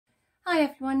Hi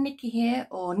everyone, Nikki here,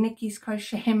 or Nikki's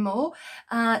Crocheting More.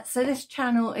 So this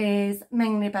channel is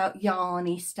mainly about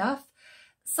yarny stuff.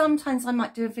 Sometimes I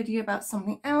might do a video about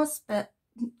something else, but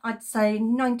I'd say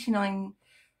 99%,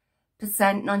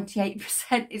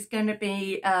 98% is going to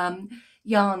be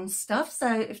yarn stuff.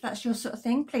 So if that's your sort of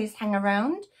thing, please hang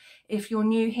around. If you're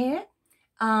new here,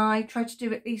 I try to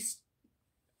do at least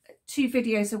 2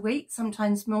 videos a week,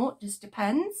 sometimes more, just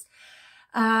depends.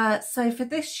 So for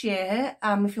this year,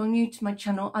 if you're new to my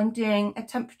channel, I'm doing a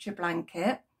temperature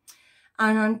blanket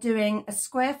and I'm doing a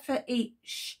square for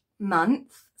each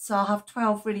month. So I'll have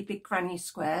 12 really big granny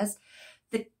squares.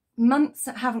 The months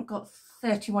that haven't got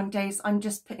 31 days, I'm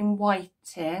just putting white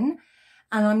in,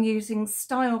 and I'm using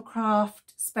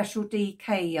Stylecraft Special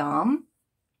DK yarn.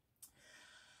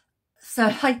 So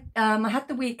I had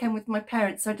the weekend with my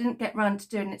parents, so I didn't get round to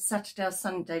doing it Saturday or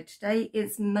Sunday. Today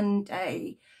is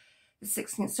Monday, the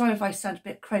 16th. Sorry if I sound a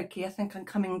bit croaky. I think I'm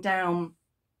coming down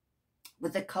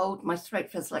with a cold. My throat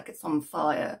feels like it's on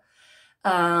fire. So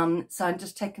I'm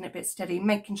just taking it a bit steady,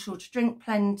 making sure to drink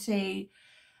plenty,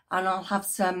 and I'll have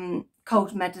some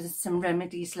cold medicine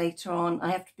remedies later on. I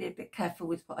have to be a bit careful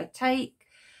with what I take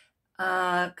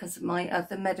because of my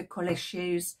other medical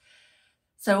issues.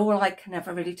 So all I can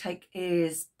ever really take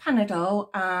is Panadol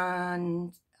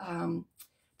and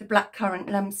the blackcurrant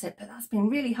Lemsip, but that's been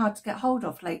really hard to get hold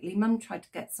of lately. Mum tried to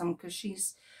get some because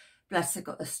she's, bless her,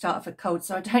 got the start of a cold,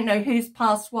 so I don't know who's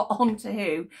passed what on to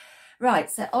who. Right,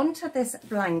 so onto this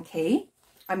blankie,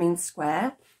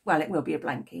 square. Well, it will be a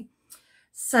blankie.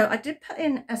 So I did put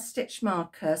in a stitch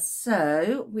marker,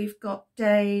 so we've got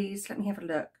days, let me have a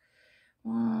look.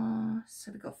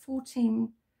 So we've got 14,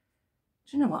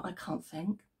 do you know what, I can't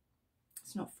think.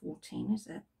 It's not 14, is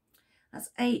it? That's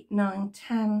 8, 9,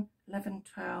 10, 11,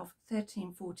 12,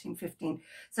 13, 14, 15.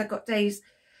 So I've got days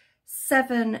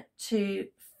 7 to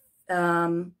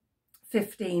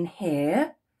 15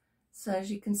 here. So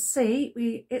as you can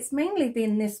see, it's mainly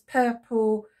been this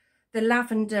purple, the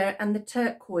lavender and the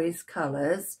turquoise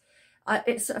colours.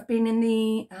 It's sort of been in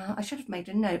the, I should have made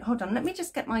a note. Hold on, let me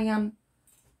just get my, oh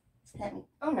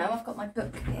no, I've got my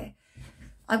book here.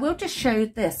 I will just show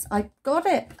this. I got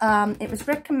it, it was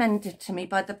recommended to me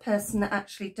by the person that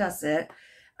actually does it.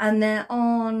 And they're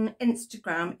on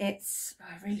Instagram. It's,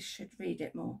 I really should read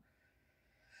it more.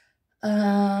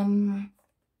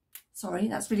 Sorry,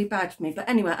 that's really bad for me. But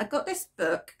anyway, I got this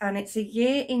book and it's a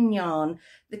year in yarn,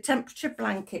 the Temperature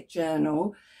Blanket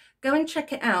Journal. Go and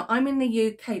check it out. I'm in the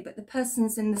UK, but the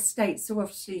person's in the States, so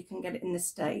obviously you can get it in the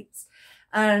States.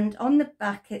 And on the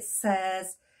back it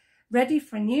says, ready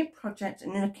for a new project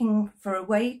and looking for a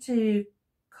way to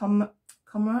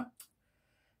commemorate.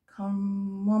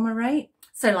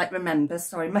 So like remember,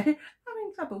 sorry, I'm in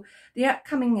trouble. The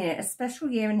upcoming year, a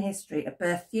special year in history, a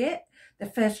birth year, the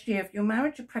first year of your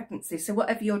marriage or pregnancy. So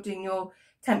whatever you're doing your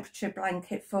temperature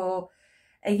blanket for,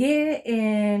 a year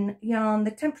in yarn,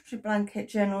 the Temperature Blanket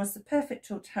Journal is the perfect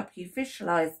tool to help you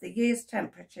visualise the year's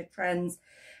temperature trends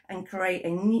and create a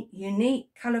unique,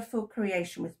 colourful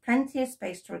creation with plenty of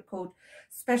space to record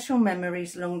special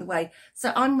memories along the way.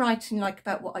 So I'm writing like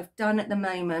about what I've done at the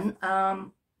moment.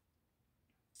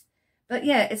 But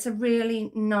yeah, it's a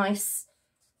really nice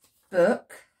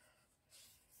book.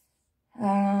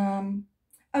 Oh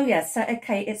yeah, so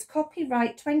okay, it's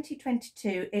copyright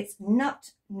 2022. It's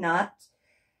Nut.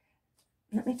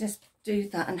 Let me just do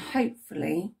that, and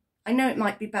hopefully, I know it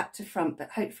might be back to front,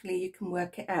 but hopefully you can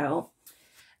work it out.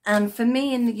 And for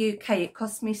me in the UK, it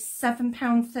cost me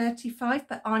 £7.35,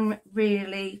 but I'm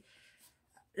really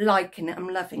liking it. I'm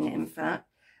loving it, in fact.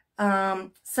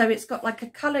 So it's got like a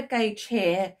colour gauge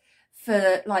here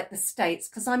for like the States,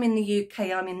 because I'm in the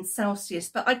UK, I'm in Celsius,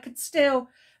 but I could still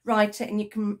write it, and you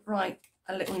can write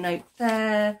a little note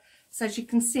there. So as you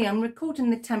can see, I'm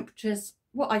recording the temperatures,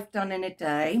 what I've done in a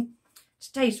day.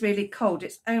 Today's really cold.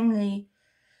 It's only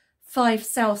 5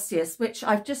 Celsius, which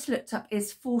I've just looked up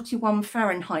is 41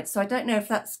 Fahrenheit. So I don't know if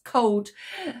that's cold,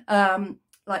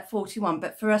 like 41,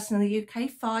 but for us in the UK,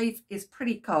 5 is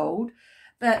pretty cold,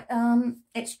 but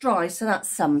it's dry, so that's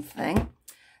something.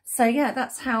 So yeah,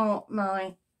 that's how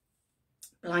my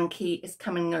blankie is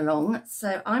coming along.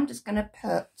 So I'm just going to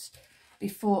put,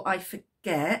 before I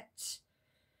forget,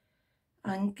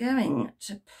 I'm going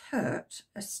to put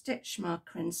a stitch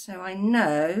marker in so I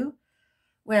know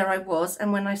where I was,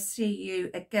 and when I see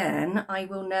you again I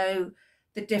will know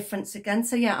the difference again.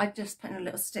 So yeah, I just put in a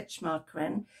little stitch marker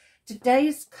in.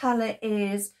 Today's colour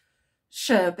is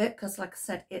sherbet, because like I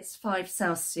said, it's 5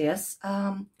 Celsius.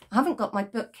 I haven't got my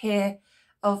book here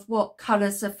of what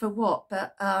colours are for what,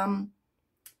 but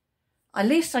at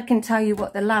least I can tell you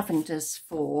what the lavender's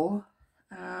for.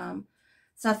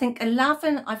 So I think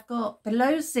 11, I've got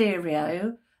below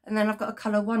 0, and then I've got a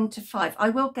colour 1 to 5. I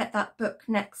will get that book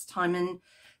next time and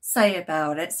say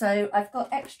about it. So I've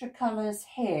got extra colours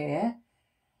here,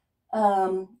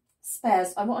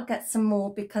 spares. I want to get some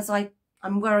more because I'm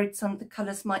worried some of the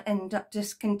colours might end up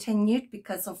discontinued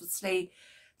because obviously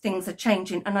things are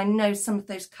changing, and I know some of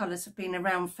those colours have been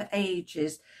around for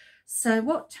ages. So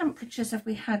what temperatures have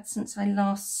we had since I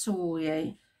last saw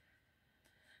you?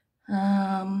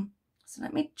 So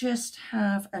let me just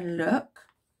have a look,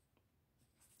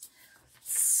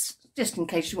 just in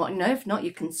case you want to know. If not,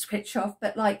 you can switch off.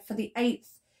 But like for the 8th,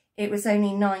 it was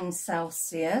only 9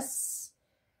 Celsius.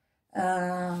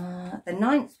 The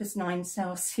 9th was 9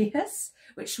 Celsius,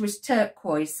 which was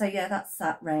turquoise. So yeah, that's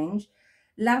that range.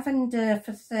 Lavender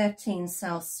for 13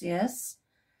 Celsius.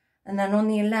 And then on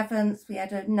the 11th, we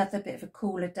had another bit of a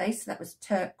cooler day. So that was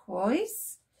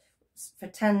turquoise for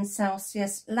 10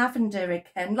 Celsius. Lavender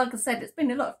again. Like I said, it's been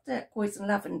a lot of turquoise and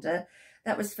lavender.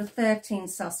 That was for 13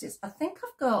 Celsius. I think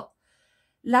I've got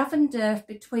lavender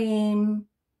between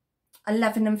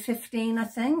 11 and 15, I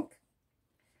think.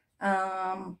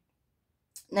 Then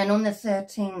on the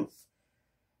 13th,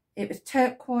 it was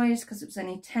turquoise because it was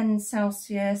only 10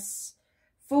 Celsius.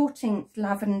 14th,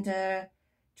 lavender,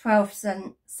 12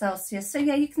 Celsius. So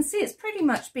yeah, you can see it's pretty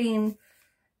much been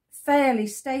fairly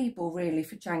stable really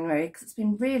for January because it's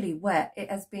been really wet.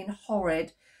 It has been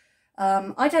horrid.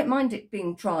 I don't mind it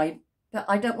being dry, but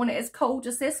I don't want it as cold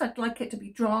as this. I'd like it to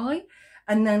be dry.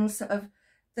 And then sort of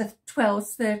the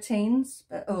 12s, 13s,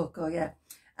 but oh god, yeah.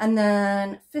 And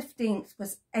then 15th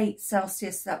was 8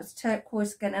 Celsius. That was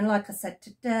turquoise again. And like I said,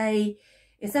 today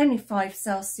is only 5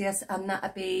 Celsius, and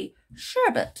that'd be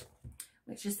sherbet,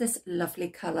 which is this lovely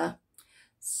colour.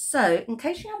 So in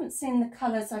case you haven't seen the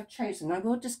colours I've chosen, I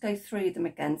will just go through them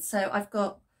again. So I've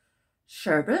got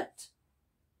sherbet,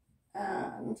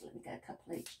 and let me get a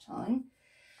couple each time.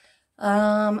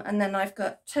 And then I've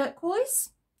got turquoise.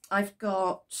 I've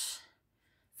got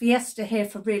Fiesta here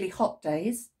for really hot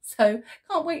days, so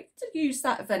can't wait to use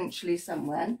that eventually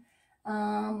somewhere.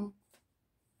 And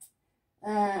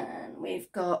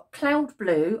we've got cloud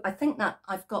blue. I think that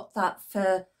I've got that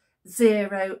for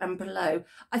 0 and below.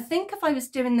 I think if I was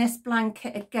doing this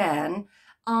blanket again,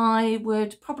 I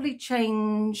would probably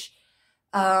change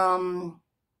some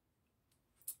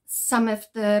of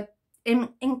the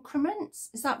increments.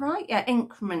 Is that right? Yeah,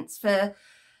 increments for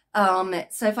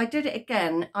so if I did it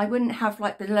again, I wouldn't have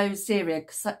like below 0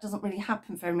 because that doesn't really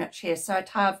happen very much here. So I'd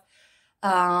have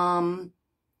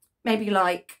maybe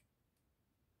like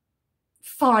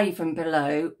 5 and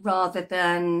below rather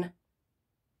than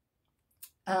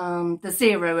the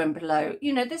 0 and below.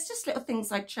 You know, there's just little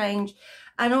things I change.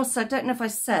 And also, I don't know if I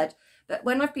said, but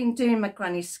when I've been doing my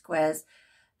granny squares,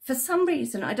 for some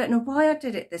reason, I don't know why I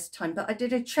did it this time, but I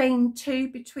did a chain 2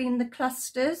 between the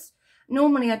clusters.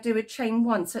 Normally I do a chain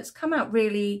 1, so it's come out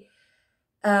really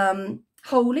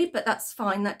wholly, but that's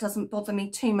fine. That doesn't bother me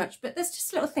too much. But there's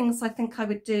just little things I think I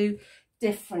would do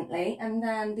differently. And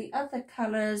then the other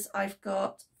colours, I've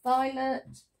got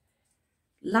violet,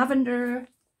 lavender,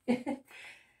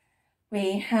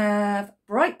 we have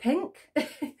bright pink.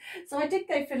 So I did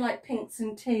go for like pinks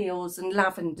and teals and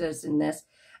lavenders in this.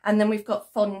 And then we've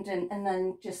got fondant, and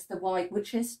then just the white,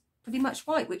 which is pretty much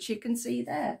white, which you can see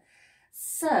there.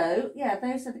 So yeah,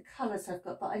 those are the colours I've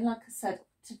got. But like I said,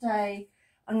 today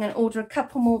I'm going to order a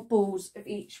couple more balls of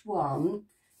each one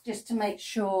just to make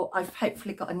sure I've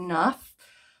hopefully got enough.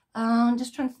 I'm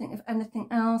just trying to think of anything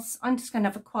else. I'm just going to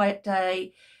have a quiet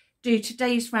day, do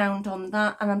today's round on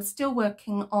that, and I'm still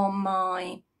working on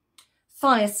my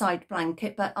fireside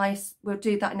blanket, but I will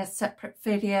do that in a separate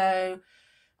video.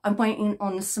 I'm waiting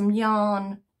on some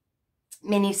yarn,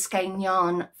 mini skein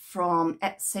yarn from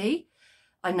Esty.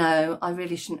 I know I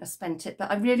really shouldn't have spent it,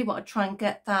 but I really want to try and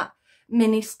get that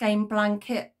mini skein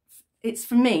blanket. It's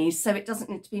for me, so it doesn't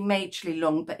need to be majorly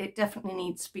long, but it definitely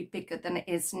needs to be bigger than it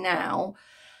is now.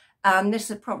 And this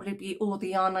would probably be all the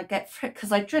yarn I get for it,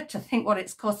 because I dread to think what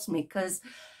it's cost me, because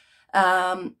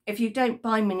if you don't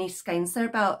buy mini skeins, they're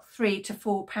about £3 to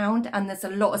 £4, and there's a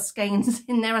lot of skeins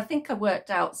in there. I think I worked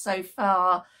out so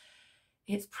far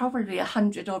it's probably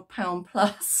 £100 odd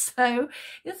plus, so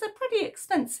it's a pretty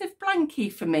expensive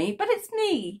blankie for me, but it's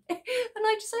me and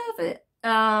I deserve it.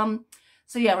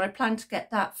 So yeah, I plan to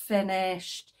get that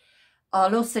finished.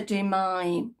 I'll also do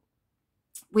my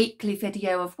weekly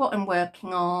video of what I'm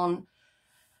working on.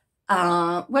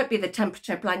 Won't be the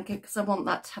temperature blanket because I want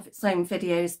that to have its own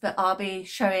videos, but I'll be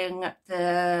showing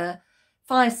the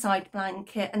fireside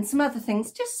blanket and some other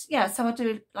things. Just, yeah, so I'll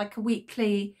do like a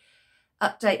weekly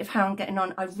update of how I'm getting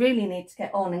on. I really need to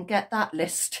get on and get that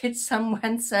listed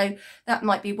somewhere, so that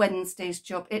might be Wednesday's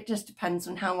job. It just depends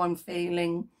on how I'm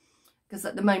feeling, because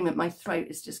at the moment my throat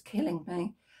is just killing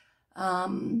me,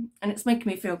 and it's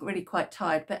making me feel really quite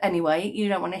tired. But anyway, you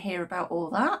don't want to hear about all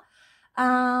that.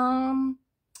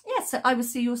 Yeah, so I will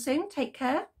see you all soon. Take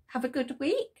care. Have a good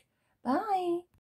week. Bye.